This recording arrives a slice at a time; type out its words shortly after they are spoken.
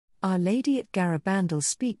Our Lady at Garabandal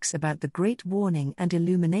speaks about the great warning and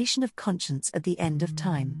illumination of conscience at the end of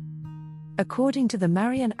time. According to the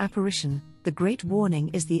Marian apparition, the great warning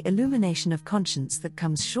is the illumination of conscience that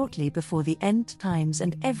comes shortly before the end times,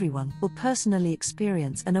 and everyone will personally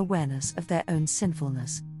experience an awareness of their own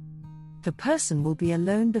sinfulness. The person will be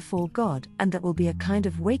alone before God, and that will be a kind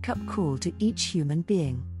of wake-up call to each human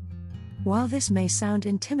being. While this may sound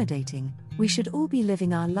intimidating, we should all be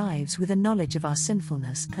living our lives with a knowledge of our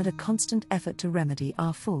sinfulness and a constant effort to remedy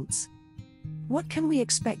our faults. What can we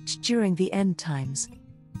expect during the end times?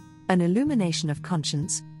 An illumination of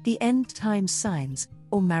conscience, the end times signs,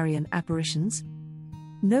 or Marian apparitions?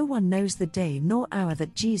 No one knows the day nor hour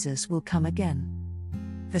that Jesus will come again.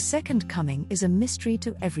 The second coming is a mystery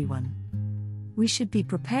to everyone. We should be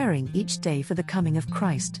preparing each day for the coming of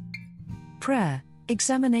Christ. Prayer,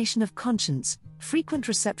 examination of conscience, frequent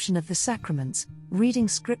reception of the sacraments, reading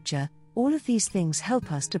scripture, all of these things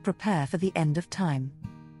help us to prepare for the end of time.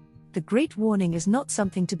 The great warning is not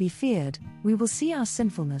something to be feared. We will see our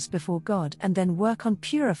sinfulness before God and then work on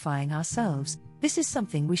purifying ourselves. This is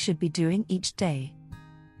something we should be doing each day.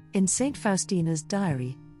 In St. Faustina's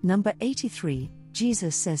diary, number 83,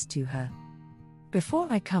 Jesus says to her, "Before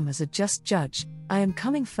I come as a just judge, I am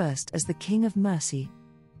coming first as the King of mercy.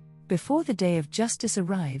 Before the day of justice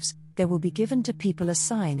arrives, there will be given to people a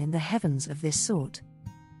sign in the heavens of this sort.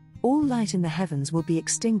 All light in the heavens will be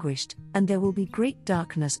extinguished, and there will be great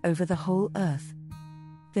darkness over the whole earth.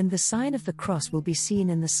 Then the sign of the cross will be seen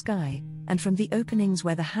in the sky, and from the openings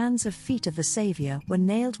where the hands and feet of the Saviour were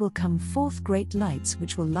nailed will come forth great lights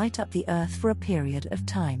which will light up the earth for a period of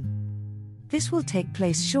time. This will take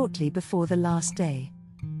place shortly before the last day."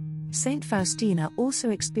 Saint Faustina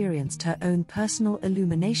also experienced her own personal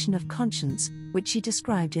illumination of conscience, which she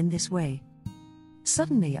described in this way.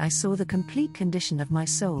 "Suddenly I saw the complete condition of my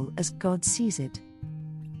soul as God sees it.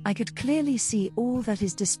 I could clearly see all that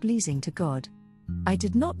is displeasing to God. I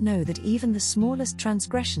did not know that even the smallest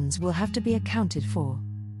transgressions will have to be accounted for.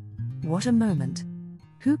 What a moment!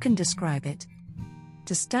 Who can describe it?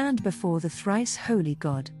 To stand before the thrice holy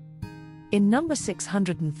God." In number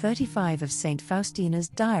 635 of St. Faustina's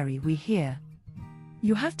diary we hear,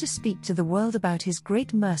 "You have to speak to the world about His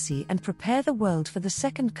great mercy and prepare the world for the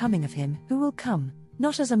second coming of Him who will come,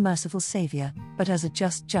 not as a merciful Saviour, but as a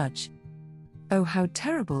just judge. Oh, how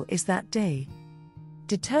terrible is that day!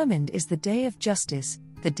 Determined is the day of justice,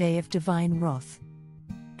 the day of divine wrath.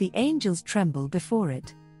 The angels tremble before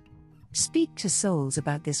it. Speak to souls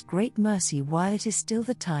about this great mercy while it is still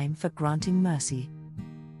the time for granting mercy.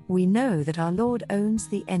 We know that our Lord owns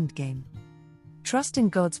the endgame. Trust in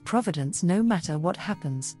God's providence no matter what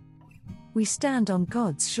happens. We stand on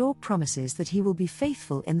God's sure promises that He will be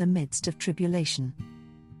faithful in the midst of tribulation."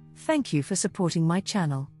 Thank you for supporting my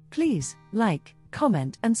channel. Please like,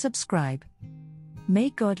 comment and subscribe. May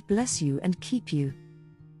God bless you and keep you.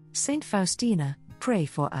 Saint Faustina, pray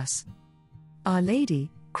for us. Our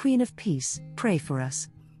Lady, Queen of Peace, pray for us.